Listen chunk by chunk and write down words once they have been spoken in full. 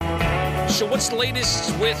So what's the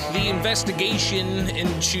latest with the investigation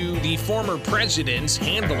into the former president's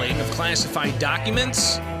handling of classified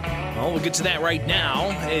documents? Well, we'll get to that right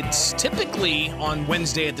now. It's typically on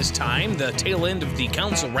Wednesday at this time, the tail end of the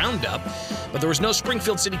council roundup, but there was no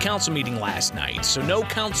Springfield City Council meeting last night, so no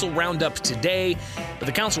council roundup today. But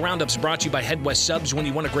the council roundup is brought to you by Head West Subs. When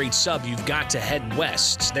you want a great sub, you've got to Head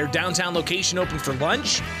West. Their downtown location open for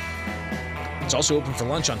lunch. It's also open for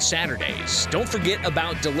lunch on Saturdays. Don't forget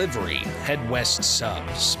about delivery, Head West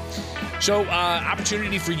Subs. So,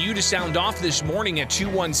 opportunity for you to sound off this morning at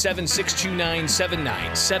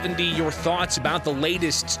 217-629-7970. Your thoughts about the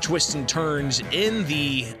latest twists and turns in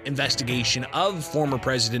the investigation of former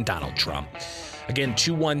President Donald Trump. Again,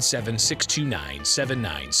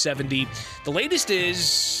 217-629-7970. The latest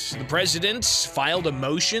is the president filed a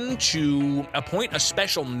motion to appoint a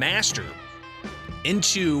special master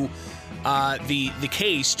into the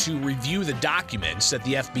case to review the documents that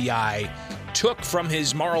the FBI took from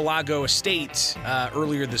his Mar-a-Lago estate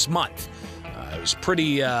earlier this month. It was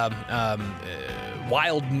pretty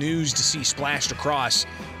wild news to see splashed across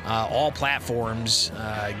all platforms,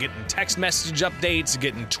 getting text message updates,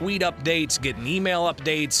 getting tweet updates, getting email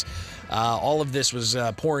updates. All of this was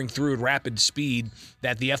pouring through at rapid speed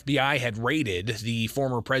that the FBI had raided the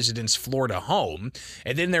former president's Florida home.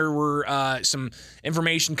 And then there were some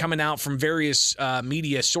information coming out from various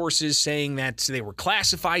media sources saying that they were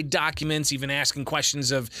classified documents, even asking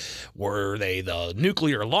questions of were they the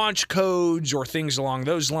nuclear launch codes or things along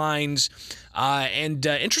those lines. And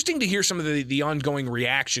interesting to hear some of the ongoing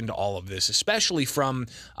reaction to all of this, especially from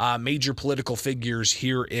major political figures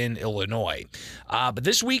here in Illinois. But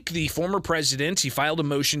this week, the former president, he filed a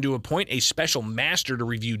motion to appoint a special master to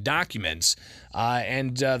review documents.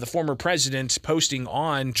 And the former president posting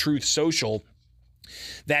on Truth Social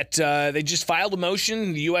that they just filed a motion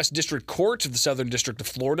in the U.S. District Court of the Southern District of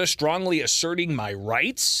Florida strongly asserting my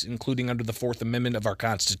rights, including under the Fourth Amendment of our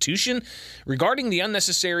Constitution, regarding the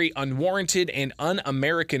unnecessary, unwarranted, and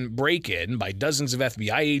un-American break-in by dozens of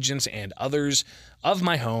FBI agents and others of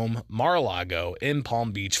my home, Mar-a-Lago, in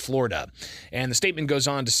Palm Beach, Florida. And the statement goes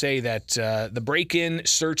on to say that the break-in,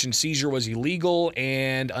 search, and seizure was illegal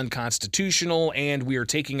and unconstitutional, and we are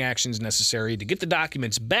taking actions necessary to get the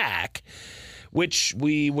documents back, which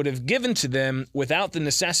we would have given to them without the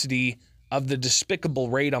necessity of the despicable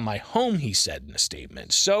raid on my home, he said in a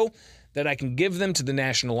statement, so that I can give them to the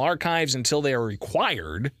National Archives until they are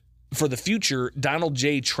required for the future Donald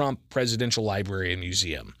J. Trump Presidential Library and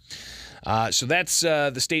Museum. So that's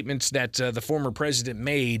the statements that the former president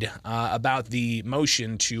made about the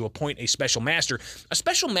motion to appoint a special master. A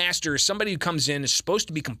special master is somebody who comes in is supposed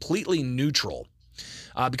to be completely neutral.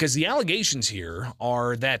 Because the allegations here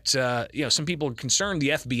are that, some people are concerned the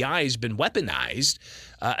FBI has been weaponized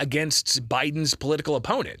against Biden's political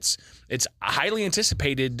opponents. It's highly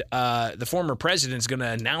anticipated the former president is going to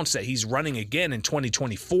announce that he's running again in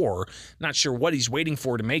 2024. Not sure what he's waiting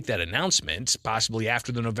for to make that announcement, possibly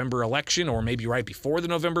after the November election or maybe right before the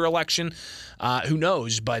November election. Who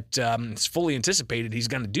knows? But it's fully anticipated he's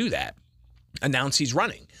going to do that, announce he's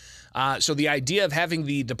running. So the idea of having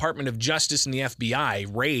the Department of Justice and the FBI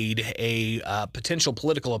raid a potential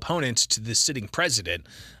political opponent to the sitting president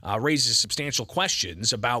raises substantial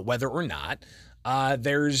questions about whether or not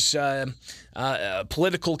there's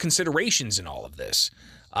political considerations in all of this.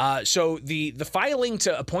 So the filing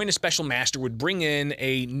to appoint a special master would bring in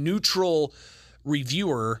a neutral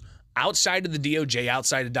reviewer outside of the DOJ,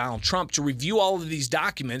 outside of Donald Trump, to review all of these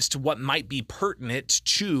documents to what might be pertinent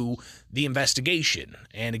to the investigation.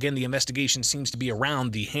 And again, the investigation seems to be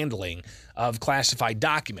around the handling of classified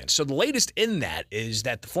documents. So the latest in that is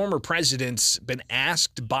that the former president's been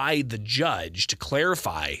asked by the judge to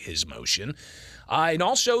clarify his motion. And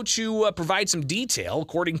also to provide some detail,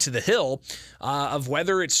 according to The Hill, of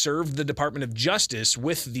whether it served the Department of Justice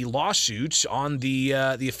with the lawsuit on the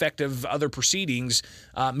effect of other proceedings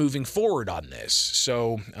moving forward on this.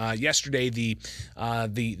 So yesterday, the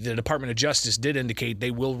Department of Justice did indicate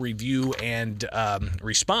they will review and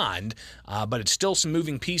respond, but it's still some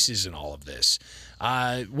moving pieces in all of this.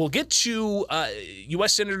 We'll get to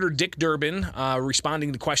U.S. Senator Dick Durbin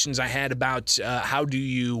responding to questions I had about how do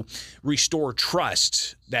you restore trust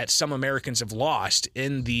that some Americans have lost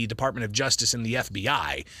in the Department of Justice and the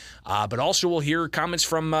FBI. But also we'll hear comments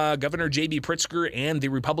from Governor J.B. Pritzker and the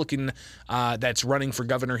Republican that's running for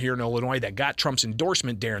governor here in Illinois that got Trump's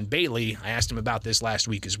endorsement, Darren Bailey. I asked him about this last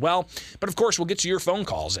week as well. But of course, we'll get to your phone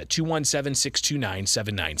calls at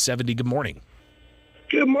 217-629-7970. Good morning.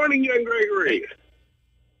 Good morning, young Gregory.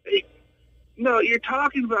 Hey, no, you're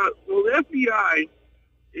talking about, well, the FBI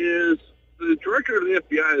is, the director of the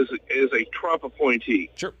FBI is a Trump appointee.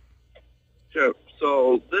 Sure.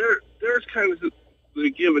 So there's kind of the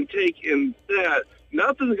give and take in that.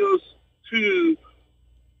 Nothing goes to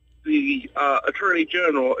the Attorney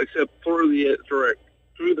General except through the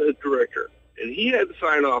director, and he had to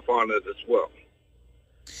sign off on it as well.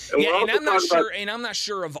 And I'm not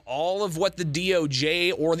sure of all of what the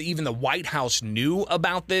DOJ or even the White House knew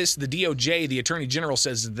about this. The DOJ, the Attorney General,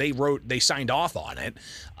 says they signed off on it.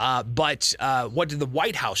 But what did the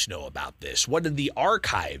White House know about this? What did the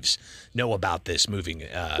archives know about this moving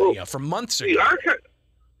for months ago?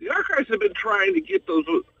 The archives have been trying to get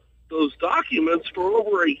those documents for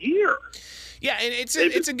over a year. Yeah, and it's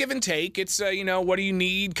a give and take. It's what do you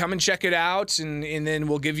need? Come and check it out, and then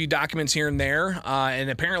we'll give you documents here and there.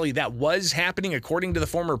 And apparently that was happening according to the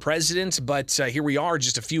former president. But here we are,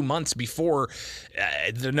 just a few months before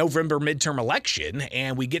the November midterm election,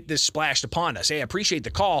 and we get this splashed upon us. Hey, I appreciate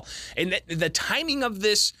the call, and the timing of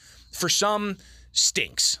this for some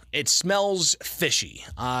stinks. It smells fishy.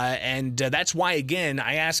 And that's why, again,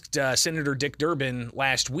 I asked Senator Dick Durbin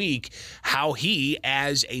last week how he,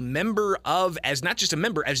 as not just a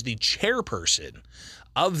member, as the chairperson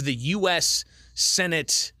of the U.S.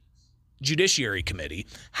 Senate Judiciary Committee,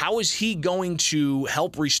 how is he going to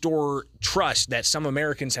help restore trust that some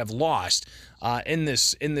Americans have lost in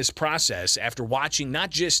this process after watching not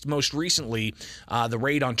just most recently the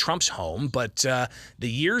raid on Trump's home, but the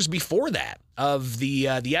years before that of the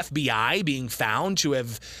FBI being found to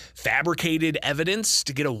have fabricated evidence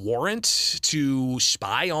to get a warrant to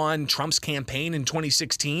spy on Trump's campaign in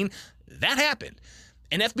 2016. That happened.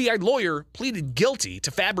 An FBI lawyer pleaded guilty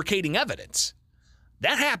to fabricating evidence.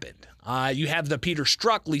 That happened. You have the Peter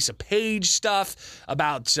Strzok, Lisa Page stuff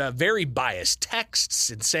about very biased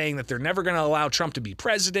texts and saying that they're never going to allow Trump to be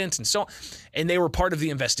president and so on. And they were part of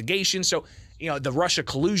the investigation. So, the Russia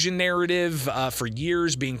collusion narrative for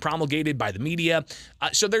years being promulgated by the media.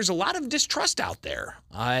 So there's a lot of distrust out there.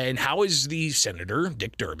 And how is the Senator,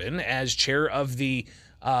 Dick Durbin, as chair of the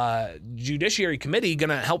Judiciary Committee,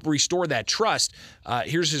 going to help restore that trust?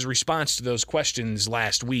 Here's his response to those questions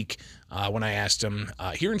last week when I asked him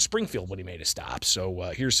here in Springfield when he made a stop.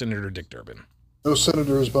 So here's Senator Dick Durbin. No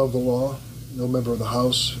senator is above the law. No member of the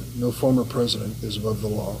House, no former president is above the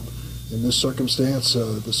law. In this circumstance,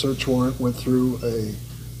 the search warrant went through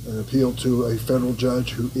an appeal to a federal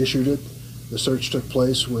judge who issued it. The search took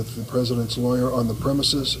place with the president's lawyer on the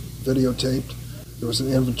premises, videotaped. There was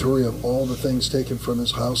an inventory of all the things taken from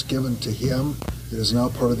his house given to him. It is now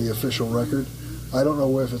part of the official record. I don't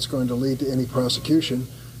know if it's going to lead to any prosecution,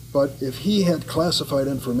 but if he had classified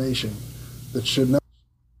information that should not.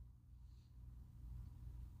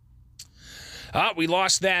 We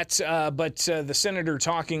lost that, but the senator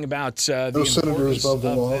talking about the no senator is above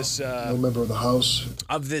the law. This, no member of the House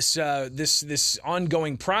of this this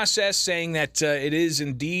ongoing process, saying that it is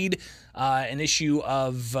indeed an issue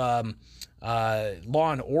of law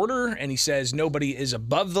and order, and he says nobody is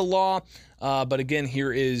above the law. But again,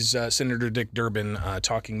 here is Senator Dick Durbin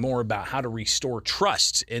talking more about how to restore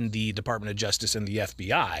trust in the Department of Justice and the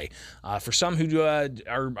FBI for some who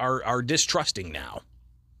are distrusting now.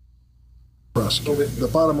 The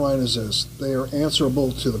bottom line is this: they are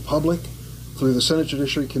answerable to the public through the Senate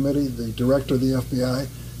Judiciary Committee. The director of the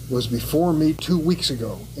FBI was before me 2 weeks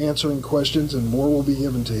ago answering questions, and more will be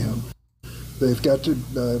given to him. They've got to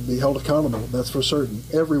be held accountable, that's for certain.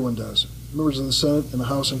 Everyone does, members of the Senate and the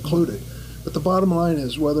House included. But the bottom line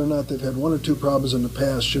is whether or not they've had one or two problems in the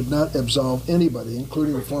past should not absolve anybody,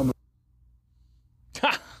 including the former.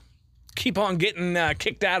 Keep on getting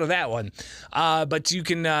kicked out of that one, but you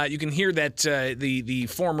can hear that the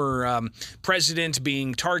former president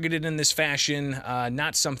being targeted in this fashion,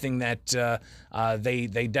 not something that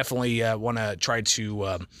they definitely want to try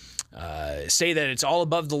to say that it's all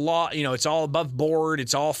above the law. It's all above board.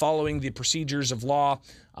 It's all following the procedures of law,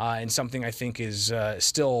 and something I think is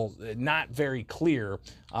still not very clear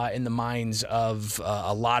in the minds of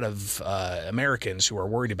a lot of Americans who are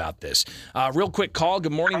worried about this. Real quick call.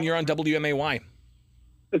 Good morning. You're on WMAY.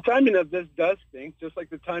 The timing of this does stink, just like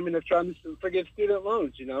the timing of trying to forgive student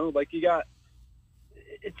loans.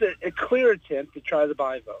 It's a clear attempt to try to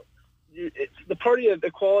buy votes. It's the party of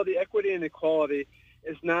equality, equity, and equality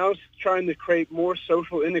is now trying to create more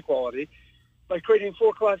social inequality by creating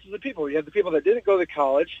four classes of people. You have the people that didn't go to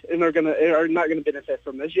college and are not going to benefit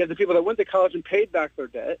from this. You have the people that went to college and paid back their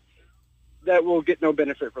debt that will get no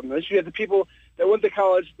benefit from this. You have the people that went to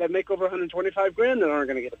college that make over $125,000 that aren't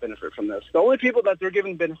going to get a benefit from this. The only people that they're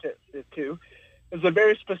giving benefit to is a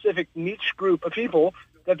very specific niche group of people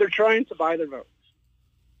that they're trying to buy their votes.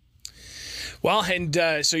 Well,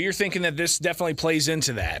 and so you're thinking that this definitely plays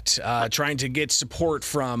into that, trying to get support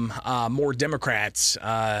from more Democrats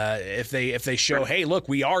if they show, hey, look,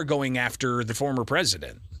 we are going after the former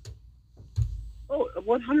president. Oh,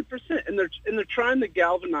 100%. And they're trying to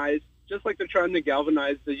galvanize, just like they're trying to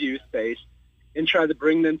galvanize the youth base and try to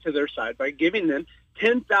bring them to their side by giving them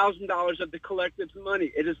 $10,000 of the collective's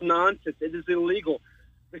money. It is nonsense. It is illegal.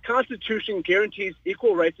 The Constitution guarantees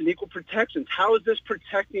equal rights and equal protections. How is this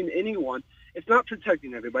protecting anyone? It's not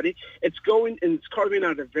protecting everybody. It's going and it's carving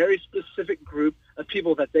out a very specific group of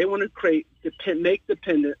people that they want to make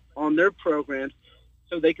dependent on their programs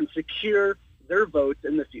so they can secure their votes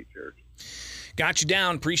in the future. Got you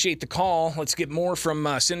down. Appreciate the call. Let's get more from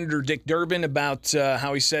Senator Dick Durbin about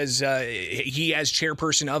how he says he, as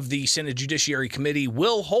chairperson of the Senate Judiciary Committee,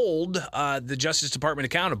 will hold the Justice Department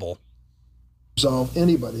accountable. Absolve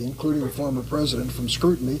anybody, including the former president, from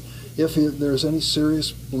scrutiny if there's any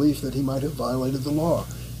serious belief that he might have violated the law.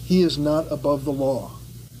 He is not above the law.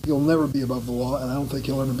 He'll never be above the law, and I don't think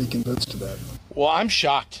he'll ever be convinced of that. Well, I'm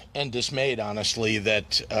shocked and dismayed, honestly,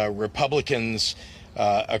 that Republicans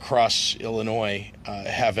across Illinois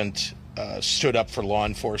haven't stood up for law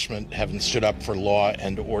enforcement, haven't stood up for law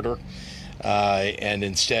and order, and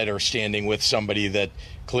instead are standing with somebody that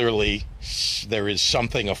clearly there is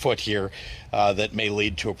something afoot here that may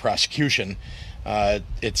lead to a prosecution.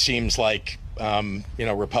 It seems like,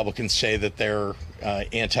 Republicans say that they're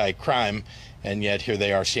anti-crime, and yet here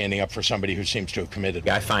they are standing up for somebody who seems to have committed.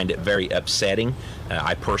 I find it very upsetting.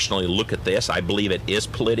 I personally look at this. I believe it is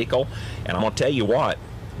political. And I'm going to tell you what,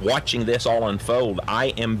 watching this all unfold, I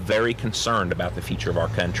am very concerned about the future of our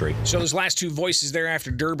country. So those last two voices there after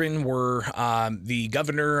Durbin were the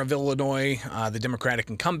governor of Illinois, the Democratic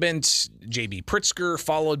incumbent, J.B. Pritzker,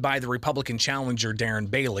 followed by the Republican challenger, Darren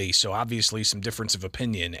Bailey. So obviously some difference of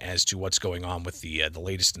opinion as to what's going on with the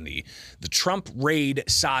latest in the Trump raid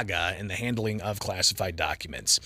saga and the handling of classified documents.